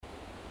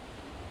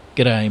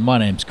G'day, my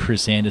name's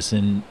Chris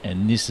Andersen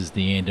and this is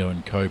the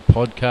Ando & Co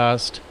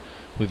podcast.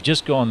 We've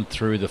just gone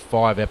through the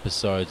 5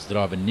 episodes that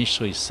I've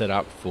initially set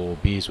up for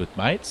Beers with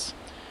Mates,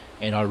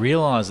 and I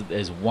realise that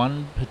there's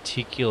one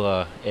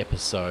particular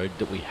episode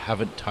that we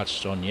haven't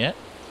touched on yet,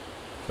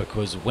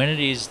 because when it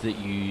is that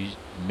you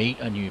meet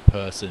a new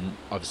person,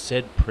 I've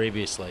said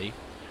previously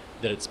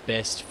that it's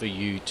best for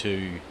you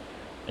to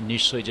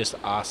initially just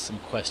ask some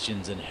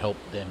questions and help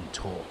them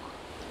talk.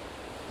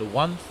 The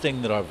one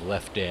thing that I've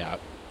left out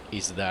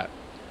is that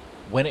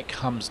when it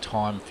comes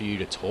time for you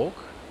to talk,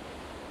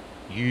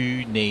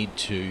 you need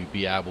to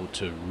be able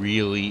to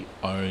really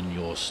own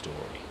your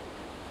story.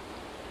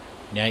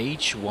 Now,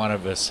 each one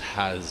of us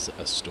has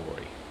a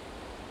story,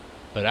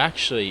 but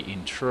actually,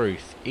 in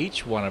truth,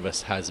 each one of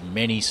us has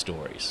many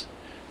stories,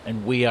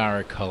 and we are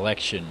a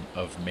collection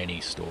of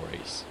many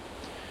stories.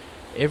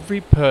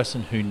 Every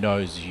person who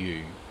knows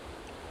you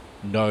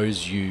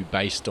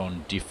based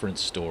on different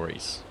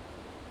stories.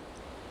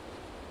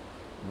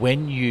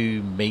 When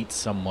you meet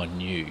someone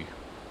new,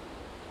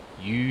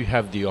 you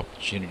have the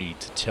opportunity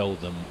to tell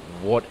them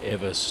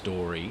whatever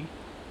story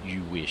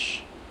you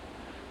wish.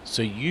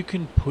 So you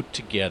can put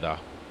together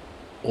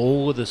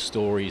all of the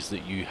stories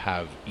that you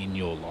have in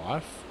your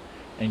life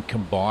and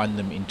combine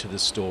them into the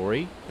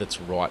story that's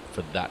right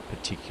for that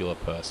particular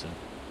person.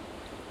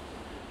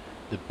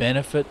 The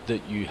benefit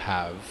that you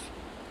have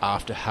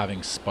after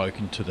having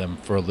spoken to them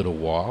for a little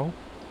while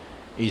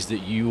is that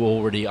you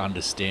already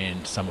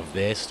understand some of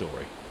their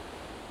story.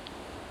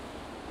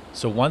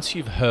 So once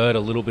you've heard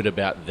a little bit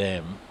about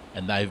them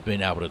and they've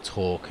been able to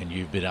talk and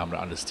you've been able to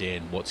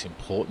understand what's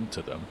important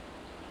to them,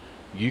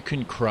 you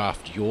can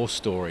craft your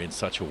story in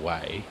such a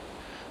way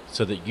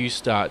so that you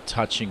start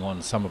touching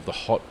on some of the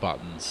hot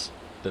buttons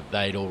that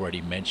they'd already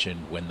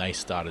mentioned when they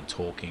started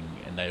talking,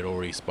 and they'd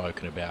already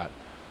spoken about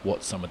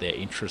what some of their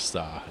interests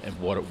are and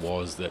what it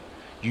was that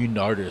you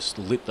noticed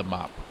lit them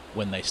up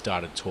when they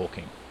started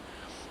talking.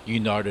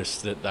 You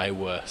noticed that they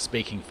were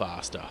speaking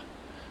faster,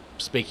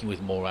 speaking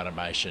with more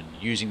animation,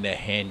 using their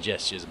hand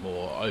gestures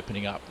more,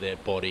 opening up their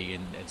body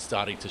and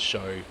starting to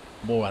show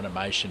more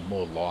animation,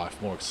 more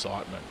life, more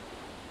excitement.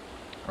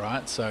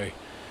 Right? So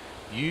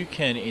you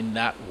can, in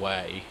that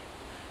way,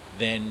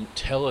 then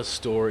tell a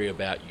story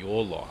about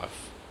your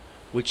life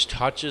which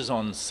touches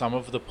on some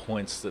of the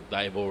points that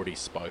they've already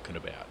spoken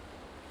about.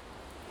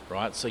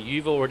 Right? So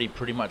you've already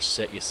pretty much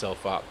set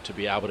yourself up to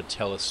be able to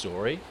tell a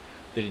story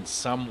that in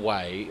some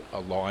way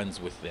aligns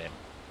with them.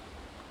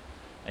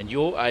 And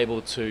you're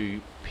able to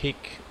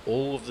pick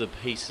all of the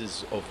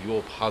pieces of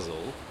your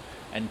puzzle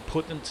and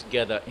put them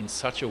together in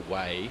such a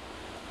way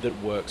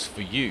that works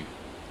for you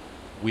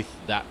with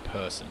that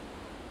person,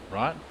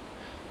 right?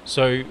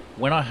 So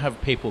when I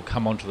have people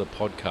come onto the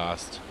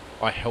podcast,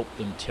 I help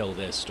them tell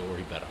their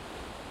story better.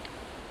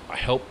 I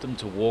help them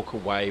to walk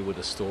away with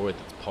a story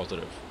that's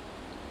positive.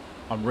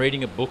 I'm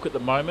reading a book at the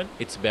moment.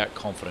 It's about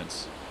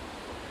confidence.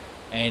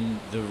 And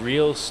the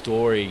real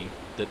story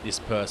that this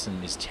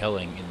person is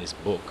telling in this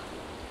book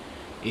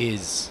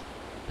is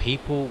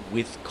people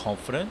with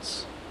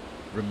confidence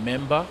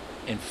remember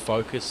and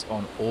focus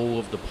on all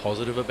of the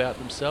positive about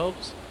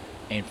themselves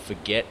and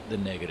forget the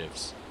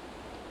negatives.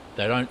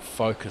 They don't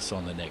focus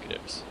on the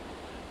negatives.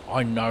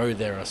 I know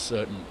there are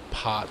certain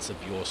parts of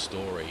your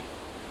story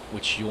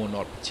which you're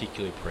not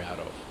particularly proud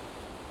of.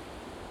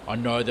 I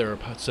know there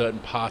are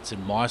certain parts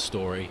in my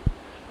story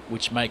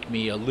which make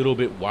me a little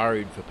bit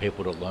worried for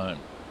people to learn.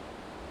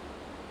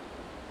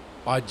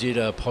 I did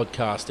a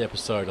podcast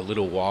episode a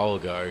little while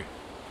ago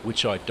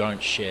which I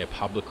don't share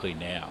publicly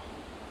now,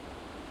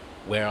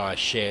 where I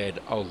shared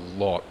a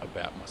lot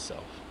about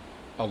myself.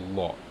 A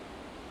lot.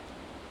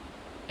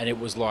 And it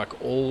was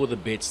like all of the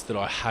bits that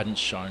I hadn't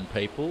shown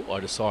people, I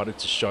decided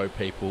to show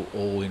people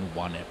all in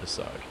one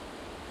episode.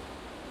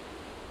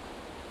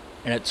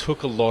 And it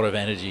took a lot of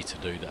energy to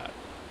do that.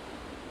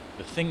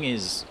 The thing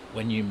is,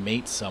 when you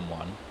meet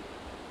someone,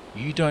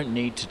 you don't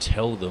need to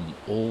tell them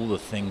all the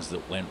things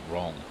that went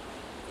wrong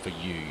for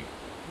you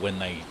when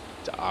they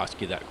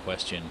ask you that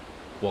question.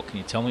 What can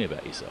you tell me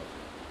about yourself?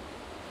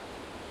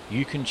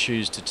 You can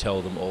choose to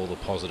tell them all the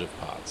positive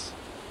parts.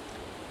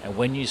 And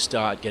when you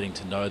start getting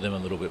to know them a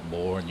little bit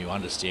more and you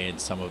understand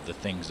some of the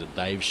things that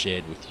they've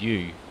shared with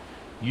you,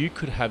 you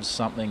could have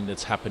something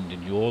that's happened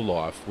in your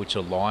life which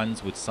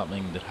aligns with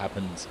something that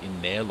happens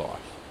in their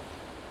life.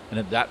 And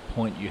at that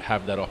point, you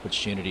have that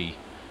opportunity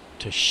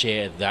to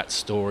share that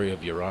story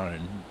of your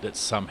own that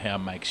somehow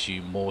makes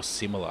you more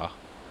similar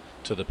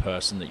to the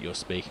person that you're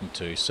speaking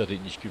to so that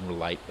you can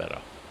relate better.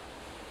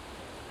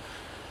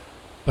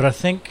 But I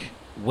think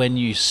when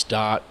you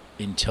start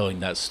in telling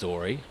that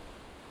story,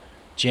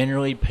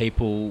 generally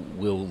people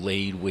will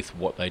lead with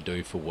what they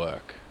do for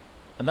work.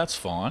 And that's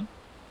fine.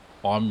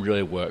 I'm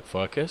really work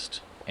focused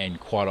and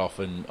quite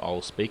often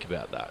I'll speak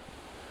about that.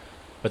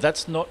 But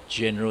that's not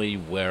generally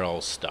where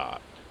I'll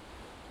start.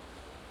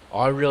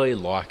 I really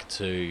like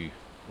to,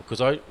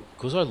 because I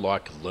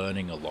like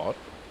learning a lot,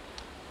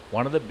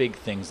 one of the big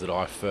things that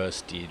I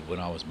first did when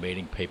I was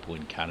meeting people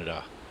in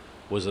Canada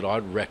was that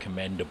I'd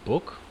recommend a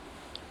book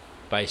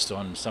based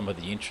on some of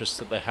the interests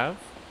that they have.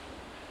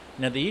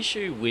 Now, the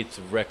issue with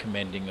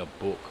recommending a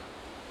book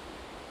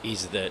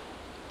is that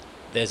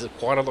there's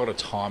quite a lot of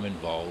time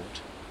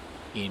involved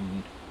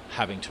in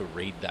having to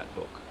read that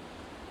book.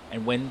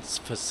 And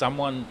for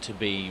someone to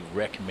be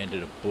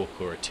recommended a book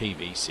or a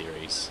TV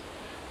series,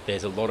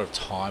 there's a lot of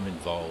time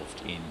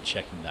involved in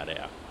checking that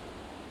out,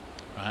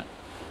 right?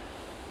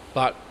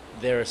 But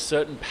there are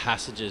certain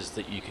passages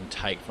that you can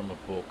take from a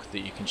book that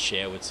you can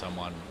share with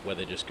someone where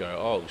they just go,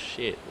 oh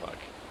shit, like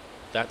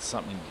that's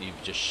something that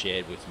you've just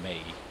shared with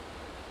me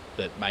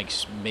that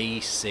makes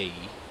me see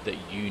that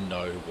you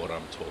know what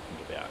I'm talking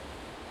about,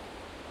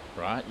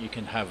 right? You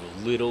can have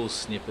little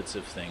snippets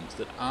of things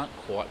that aren't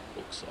quite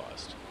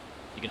book-sized.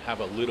 You can have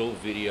a little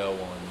video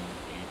on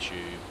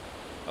YouTube,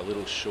 a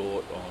little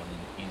short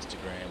on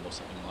Instagram or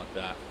something like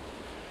that.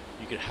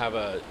 You could have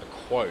a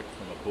quote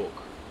from a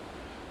book.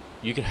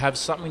 You could have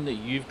something that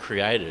you've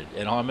created,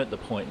 and I'm at the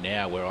point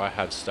now where I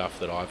have stuff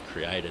that I've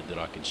created that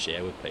I can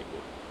share with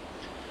people.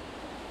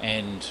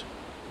 And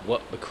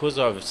because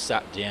I've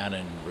sat down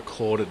and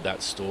recorded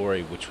that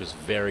story, which was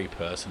very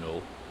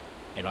personal,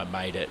 and I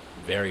made it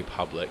very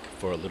public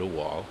for a little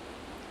while,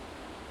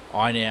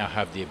 I now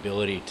have the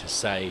ability to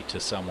say to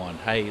someone,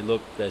 hey,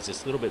 look, there's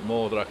this little bit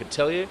more that I could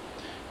tell you.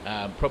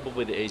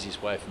 Probably the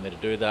easiest way for me to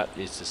do that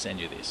is to send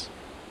you this.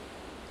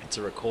 It's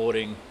a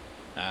recording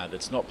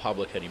that's not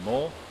public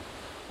anymore,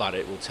 but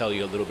it will tell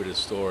you a little bit of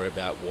story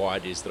about why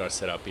it is that I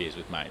set up Beers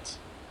with Mates.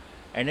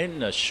 And in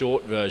the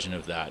short version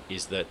of that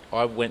is that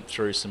I went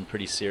through some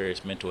pretty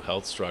serious mental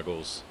health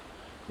struggles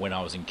when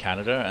I was in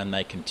Canada, and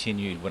they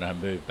continued when I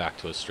moved back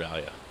to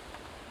Australia.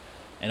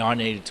 And I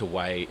needed a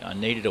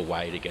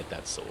way to get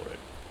that sorted.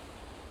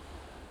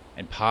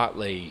 And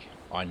partly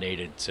I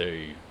needed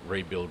to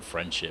rebuild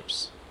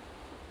friendships,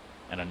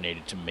 and I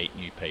needed to meet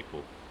new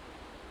people.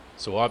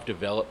 So I've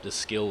developed the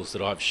skills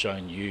that I've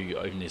shown you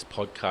in this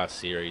podcast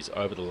series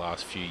over the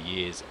last few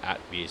years at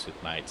Beers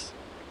with Mates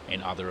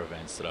and other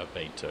events that I've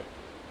been to.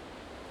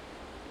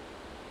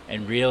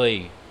 And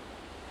really,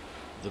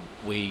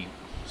 we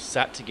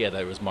sat together,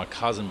 it was my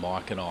cousin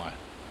Mike and I,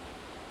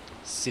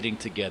 sitting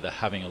together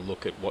having a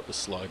look at what the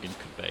slogan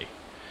could be.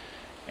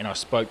 And I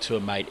spoke to a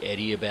mate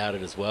Eddie about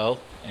it as well,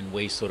 and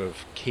we sort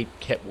of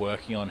kept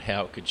working on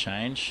how it could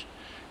change.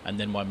 And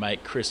then my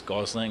mate Chris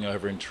Gosling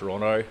over in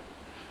Toronto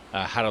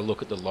had a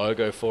look at the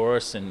logo for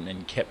us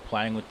and kept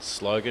playing with the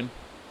slogan.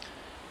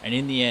 And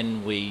in the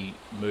end, we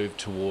moved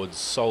towards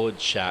solid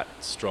chat,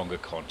 stronger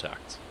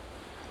contact.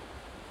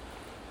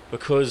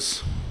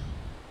 Because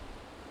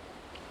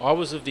I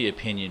was of the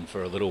opinion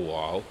for a little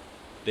while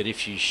that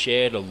if you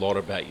shared a lot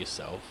about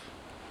yourself,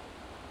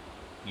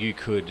 you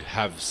could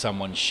have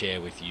someone share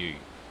with you.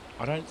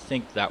 I don't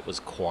think that was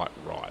quite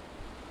right.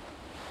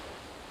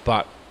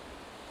 But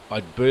I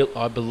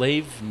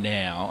believe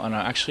now, and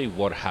actually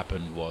what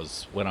happened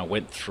was when I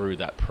went through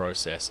that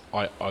process,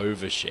 I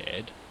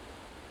overshared.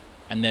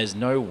 And there's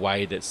no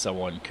way that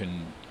someone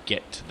can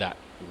get to that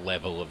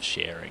level of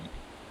sharing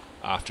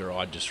after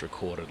I just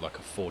recorded like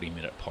a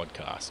 40-minute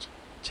podcast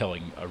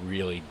telling a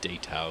really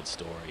detailed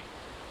story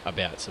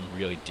about some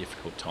really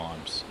difficult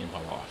times in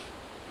my life.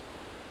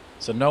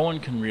 So no one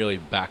can really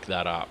back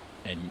that up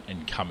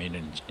and come in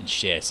and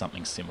share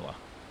something similar.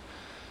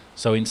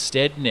 So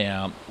instead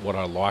now, what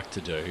I like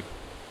to do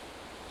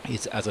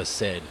is, as I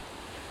said,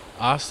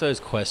 ask those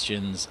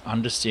questions,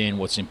 understand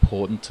what's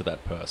important to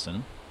that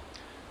person,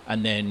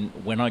 and then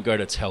when I go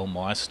to tell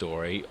my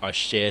story, I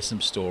share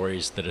some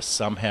stories that are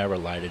somehow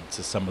related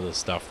to some of the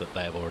stuff that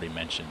they have already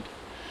mentioned.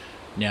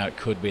 Now, it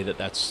could be that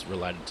that's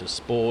related to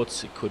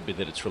sports, it could be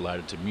that it's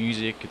related to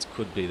music, it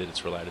could be that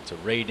it's related to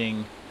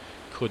reading,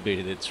 it could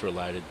be that it's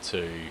related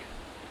to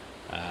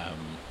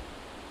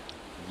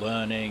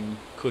learning,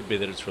 could be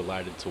that it's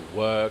related to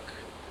work,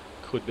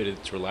 could be that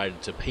it's related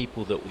to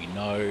people that we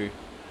know,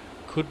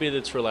 could be that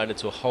it's related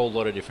to a whole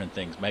lot of different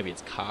things. Maybe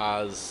it's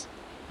cars,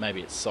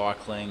 maybe it's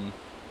cycling,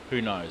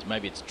 who knows?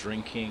 Maybe it's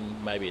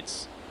drinking, maybe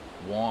it's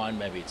wine,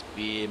 maybe it's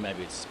beer,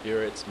 maybe it's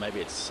spirits,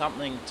 maybe it's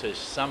something to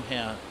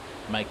somehow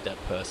make that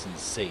person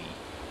see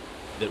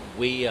that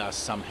we are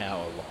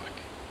somehow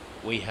alike.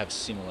 We have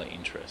similar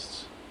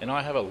interests. And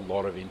I have a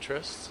lot of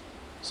interests.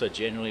 So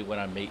generally when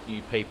I meet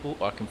new people,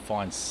 I can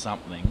find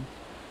something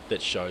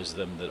that shows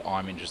them that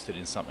I'm interested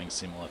in something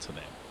similar to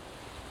them.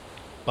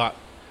 But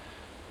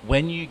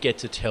when you get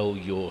to tell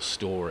your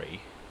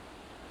story,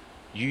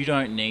 you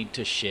don't need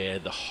to share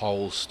the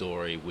whole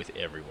story with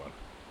everyone.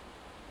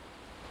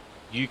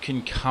 You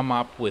can come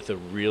up with a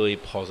really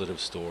positive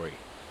story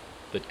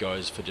that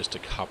goes for just a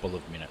couple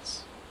of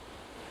minutes.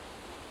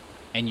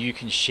 And you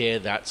can share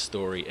that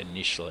story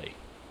initially.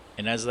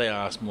 And as they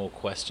ask more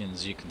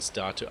questions, you can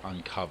start to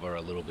uncover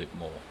a little bit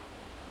more.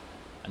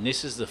 And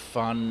this is the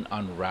fun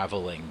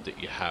unraveling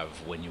that you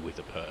have when you're with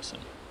a person.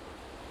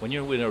 When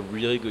you're in a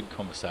really good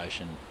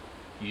conversation,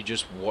 you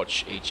just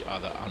watch each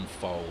other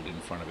unfold in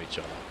front of each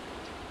other.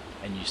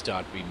 And you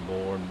start to be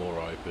more and more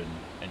open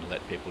and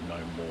let people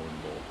know more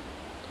and more.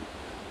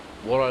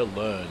 What I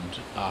learned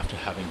after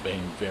having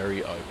been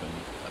very open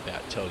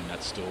about telling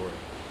that story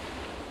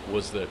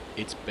was that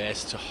it's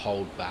best to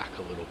hold back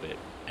a little bit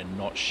and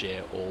not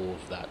share all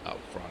of that up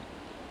front.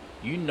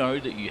 You know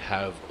that you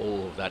have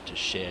all of that to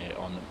share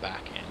on the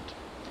back end,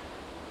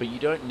 but you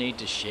don't need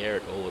to share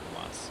it all at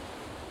once.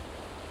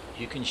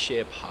 You can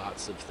share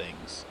parts of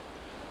things.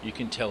 You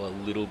can tell a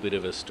little bit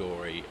of a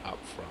story up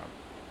front.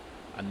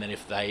 And then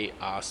if they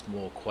ask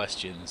more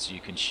questions, you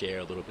can share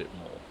a little bit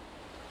more.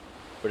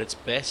 But it's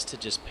best to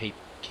just keep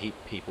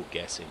people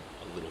guessing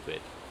a little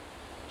bit.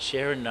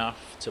 Share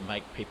enough to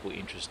make people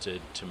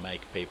interested, to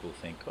make people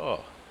think,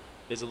 oh,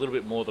 there's a little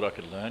bit more that I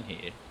could learn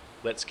here.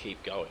 Let's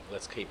keep going.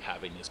 Let's keep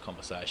having this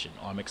conversation.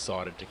 I'm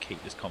excited to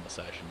keep this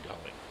conversation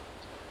going.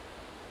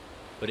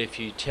 But if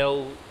you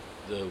tell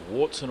the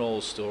warts and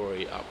all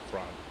story up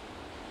front,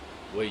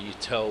 where you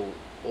tell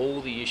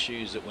all the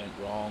issues that went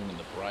wrong and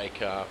the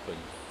breakup and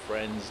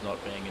friends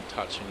not being in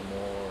touch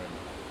anymore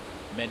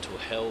and mental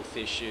health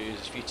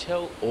issues, if you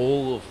tell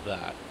all of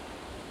that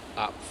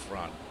up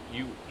front,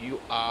 you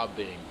are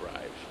being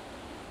brave.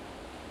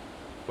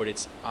 But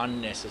it's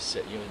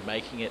unnecessary. You're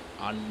making it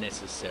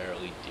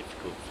unnecessarily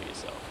difficult for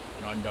yourself.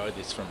 And I know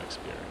this from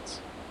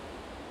experience,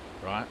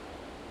 right?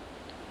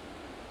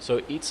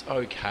 So it's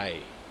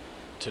okay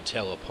to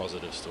tell a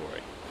positive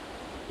story,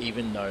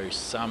 even though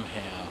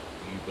somehow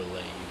you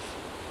believe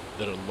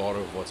that a lot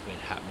of what's been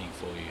happening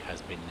for you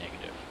has been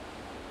negative.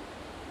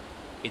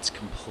 It's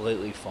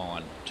completely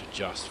fine to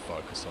just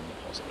focus on the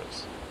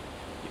positives.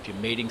 If you're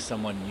meeting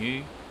someone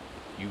new,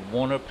 you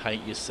want to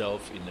paint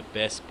yourself in the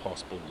best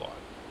possible light.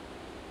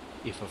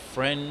 If a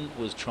friend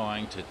was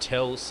trying to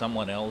tell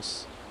someone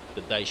else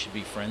that they should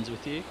be friends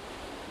with you,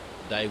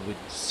 they would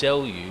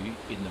sell you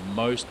in the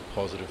most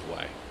positive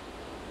way.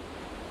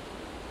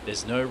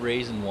 There's no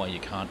reason why you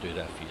can't do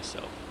that for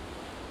yourself.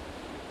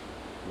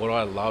 What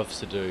I love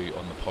to do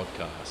on the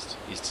podcast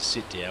is to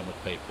sit down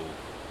with people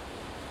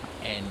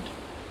and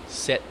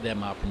set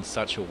them up in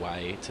such a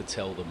way to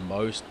tell the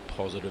most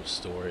positive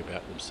story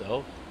about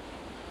themselves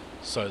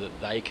so that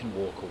they can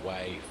walk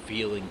away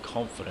feeling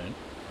confident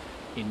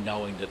in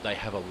knowing that they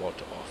have a lot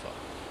to offer,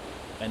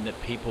 and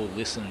that people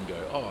listen and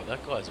go, oh,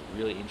 that guy's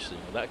really interesting,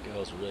 or that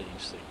girl's really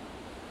interesting.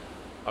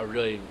 I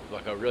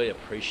really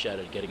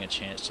appreciated getting a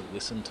chance to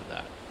listen to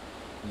that,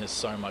 and there's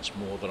so much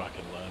more that I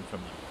can learn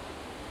from them.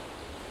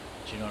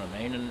 Do you know what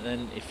I mean? And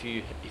then if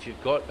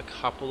you've got a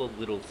couple of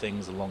little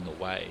things along the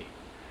way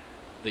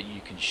that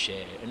you can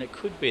share, and it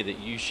could be that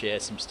you share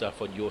some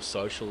stuff on your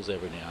socials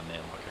every now and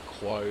then, like a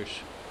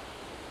quote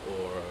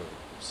or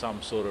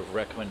some sort of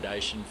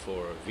recommendation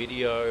for a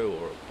video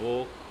or a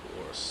book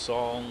or a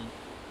song.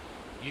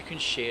 You can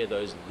share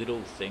those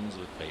little things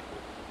with people,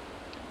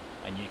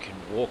 and you can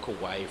walk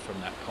away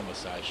from that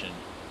conversation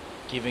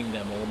giving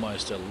them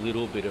almost a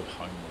little bit of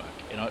homework.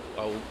 And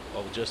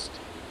I'll just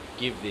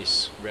give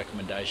this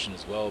recommendation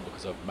as well,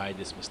 because I've made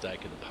this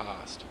mistake in the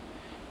past.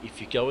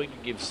 If you're going to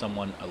give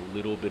someone a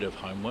little bit of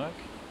homework,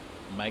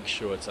 make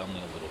sure it's only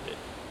a little bit.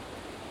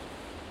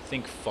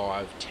 Think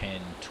 5,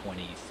 10,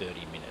 20,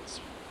 30 minutes.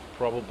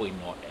 Probably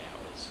not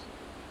hours.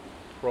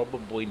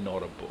 Probably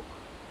not a book.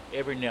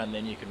 Every now and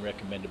then you can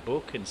recommend a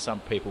book, and some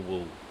people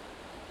will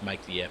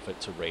make the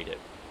effort to read it.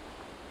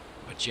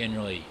 But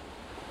generally,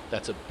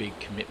 that's a big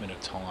commitment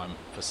of time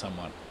for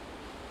someone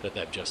that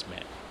they've just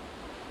met.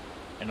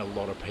 And a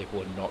lot of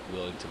people are not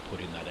willing to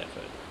put in that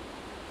effort.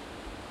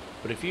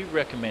 But if you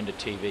recommend a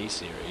TV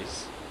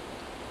series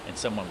and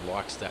someone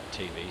likes that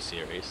TV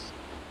series,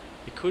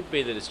 it could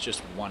be that it's just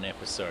one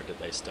episode that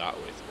they start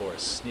with, or a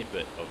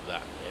snippet of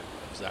that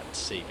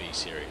TV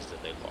series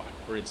that they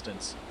like. For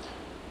instance,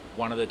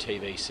 one of the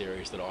TV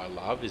series that I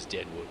love is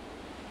Deadwood.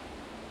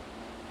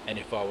 And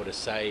if I were to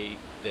say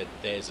that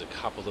there's a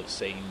couple of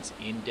scenes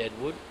in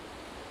Deadwood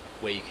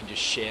where you can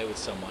just share with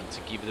someone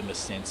to give them a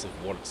sense of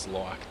what it's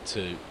like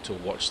to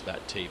watch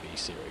that TV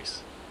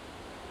series,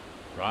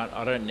 right?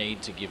 I don't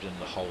need to give them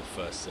the whole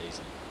first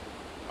season.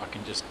 I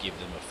can just give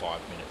them a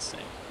 5-minute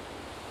scene,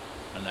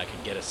 and they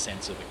can get a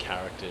sense of the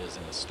characters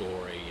and the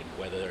story and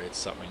whether it's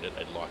something that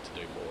they'd like to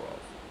do more of.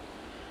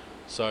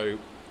 So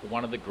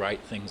one of the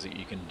great things that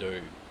you can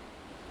do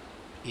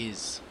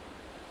is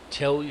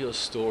tell your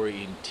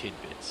story in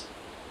tidbits.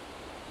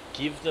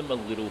 Give them a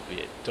little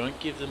bit. Don't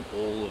give them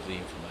all of the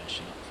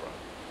information up front.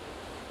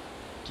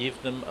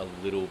 Give them a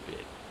little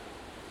bit,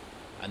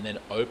 and then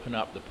open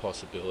up the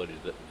possibility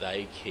that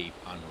they keep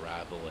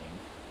unraveling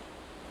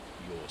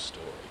your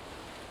story,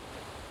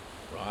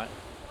 right?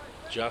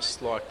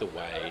 Just like the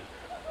way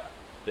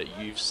that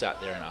you've sat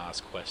there and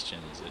asked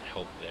questions and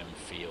helped them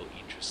feel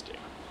interesting.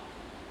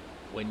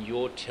 When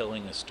you're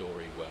telling a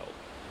story well,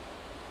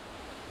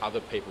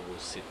 other people will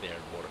sit there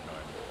and want to know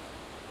more.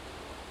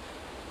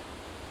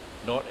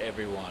 Not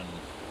everyone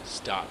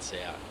starts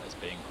out as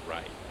being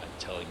great at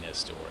telling their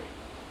story,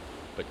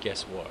 but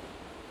guess what?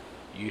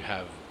 You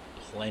have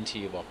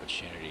plenty of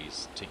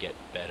opportunities to get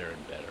better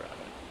and better at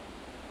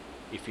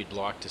it. If you'd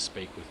like to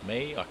speak with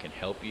me, I can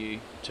help you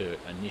to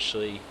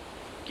initially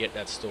get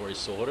that story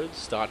sorted,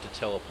 start to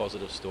tell a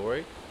positive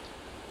story,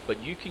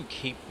 but you can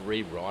keep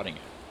rewriting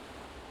it.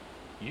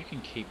 You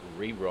can keep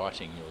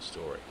rewriting your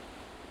story.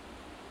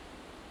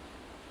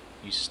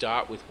 You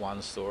start with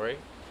one story,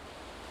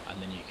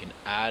 and then you can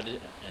add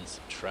and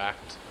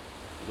subtract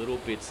little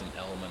bits and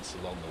elements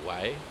along the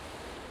way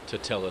to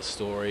tell a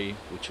story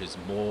which is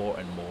more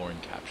and more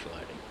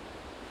encapsulating.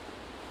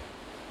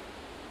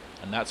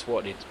 And that's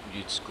what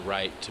it's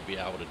great to be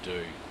able to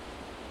do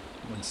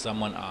when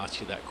someone asks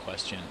you that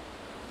question,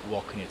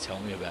 what can you tell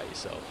me about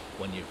yourself,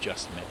 when you've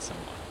just met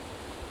someone.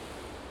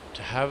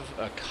 To have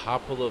a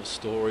couple of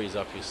stories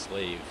up your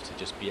sleeve to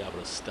just be able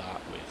to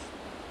start with.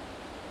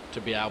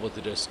 To be able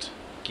to just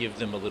give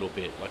them a little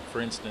bit. Like for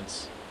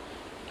instance,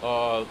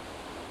 I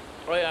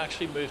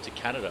actually moved to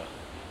Canada.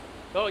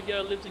 Oh yeah,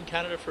 I lived in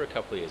Canada for a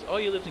couple of years. Oh,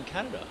 you lived in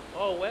Canada?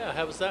 Oh wow,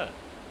 how was that?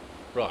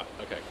 Right,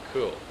 okay,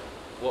 cool.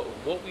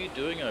 What were you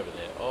doing over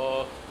there?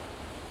 Oh,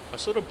 I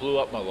sort of blew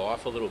up my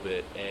life a little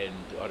bit and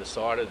I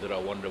decided that I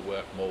wanted to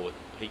work more with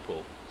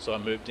people. So I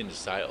moved into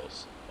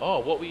sales. Oh,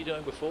 what were you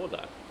doing before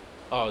that?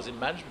 Oh, I was in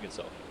management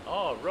consulting.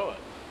 Oh, right.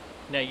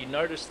 Now you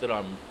notice that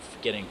I'm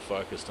getting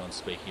focused on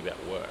speaking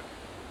about work.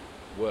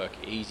 Work,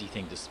 easy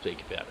thing to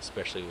speak about,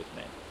 especially with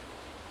men.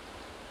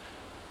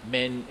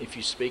 Men, if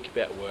you speak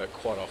about work,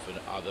 quite often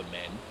other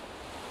men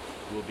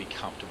will be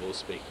comfortable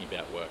speaking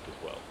about work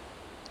as well.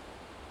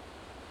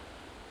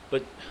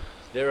 But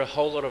there are a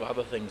whole lot of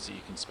other things that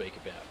you can speak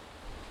about.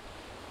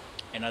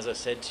 And as I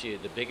said to you,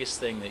 the biggest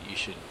thing that you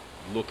should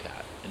look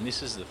at, and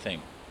this is the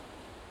thing,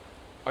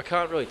 I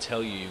can't really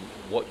tell you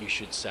what you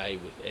should say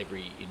with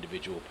every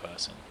individual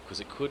person, because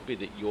it could be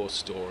that your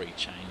story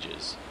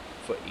changes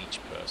for each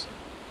person.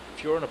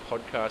 If you're on a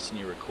podcast and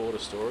you record a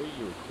story,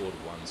 you record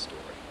one story.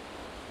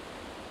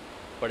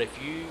 But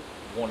if you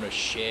want to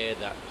share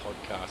that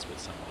podcast with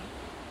someone,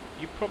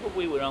 you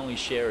probably would only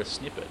share a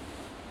snippet.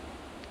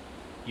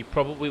 You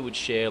probably would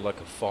share like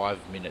a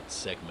 5-minute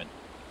segment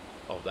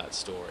of that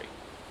story,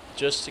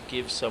 just to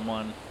give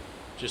someone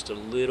just a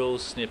little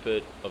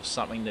snippet of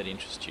something that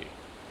interests you.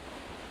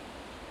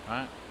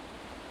 Right?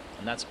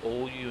 And that's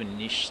all you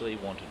initially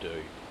want to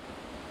do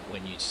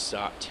when you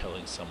start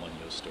telling someone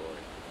your story.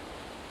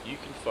 You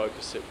can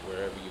focus it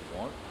wherever you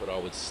want, but I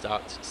would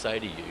start to say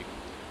to you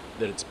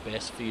that it's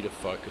best for you to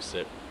focus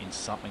it in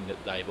something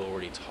that they've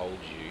already told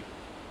you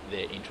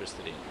they're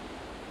interested in.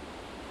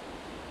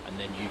 And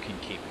then you can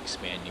keep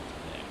expanding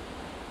from there.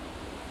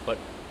 But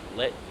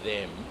let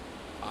them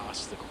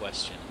ask the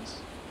questions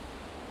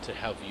to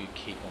help you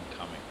keep on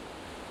coming.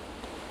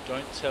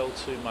 Don't tell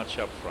too much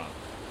up front.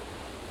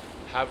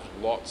 Have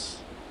lots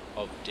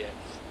of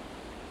depth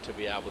to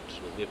be able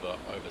to deliver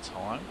over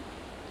time,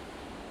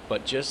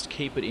 but just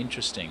keep it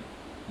interesting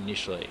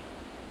initially.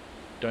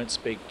 Don't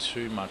speak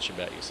too much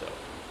about yourself.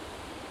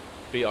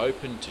 Be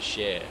open to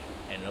share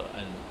and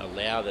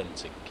allow them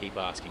to keep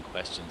asking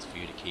questions for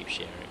you to keep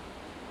sharing.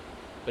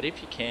 But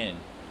if you can,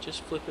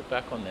 just flip it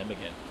back on them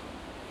again.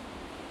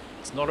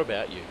 It's not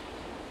about you.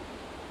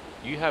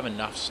 You have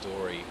enough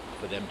story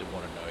for them to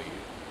want to know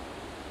you.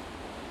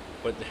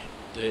 But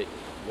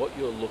what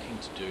you're looking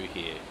to do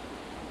here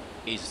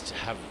is to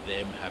have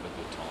them have a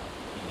good time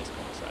in this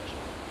conversation.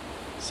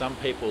 Some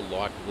people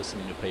like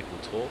listening to people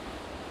talk,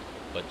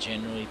 but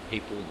generally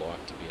people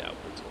like to be able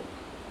to talk.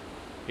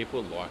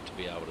 People like to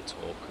be able to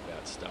talk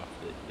about stuff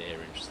that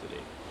they're interested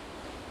in.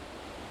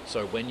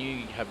 So when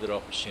you have that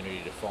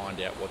opportunity to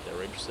find out what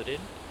they're interested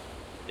in,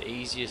 the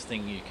easiest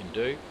thing you can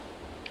do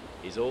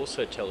is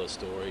also tell a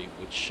story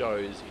which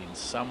shows in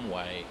some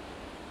way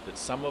that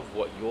some of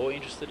what you're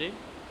interested in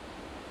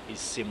is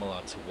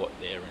similar to what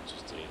they're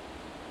interested in.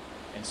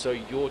 And so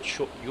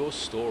your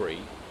story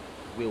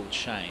will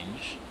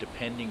change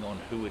depending on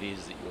who it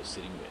is that you're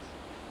sitting with.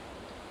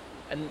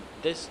 And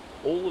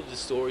all of the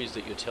stories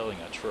that you're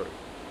telling are true.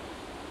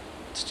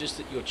 It's just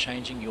that you're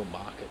changing your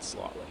market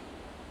slightly.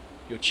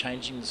 You're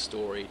changing the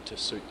story to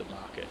suit the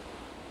market,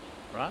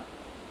 right?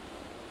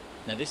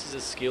 Now this is a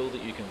skill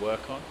that you can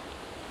work on,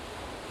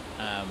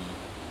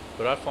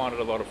 but I find it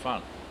a lot of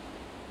fun.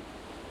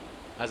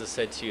 As I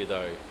said to you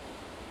though,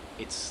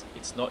 it's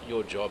not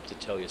your job to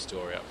tell your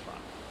story up front.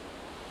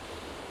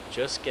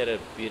 Just get a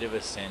bit of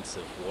a sense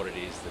of what it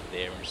is that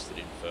they're interested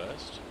in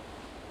first,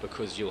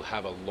 because you'll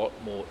have a lot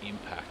more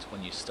impact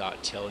when you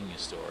start telling your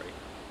story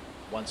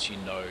once you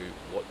know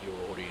what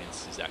your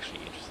audience is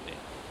actually interested in.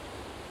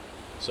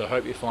 So I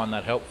hope you find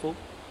that helpful,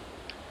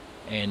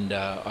 and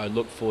I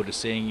look forward to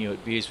seeing you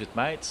at Beers with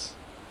Mates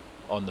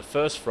on the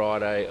first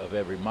Friday of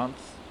every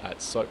month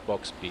at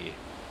Soapbox Beer.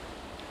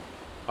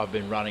 I've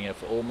been running it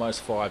for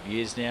almost 5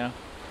 years now.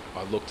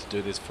 I look to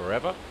do this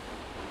forever,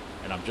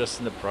 and I'm just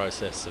in the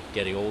process of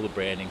getting all the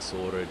branding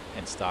sorted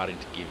and starting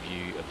to give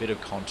you a bit of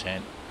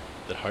content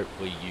that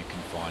hopefully you can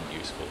find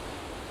useful.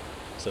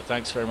 So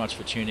thanks very much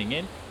for tuning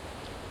in.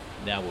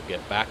 Now we'll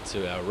get back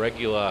to our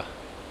regular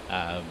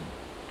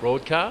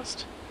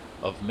broadcast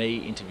of me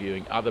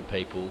interviewing other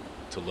people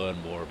to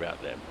learn more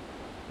about them,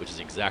 which is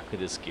exactly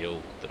the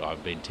skill that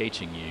I've been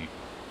teaching you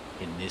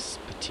in this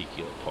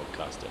particular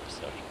podcast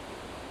episode.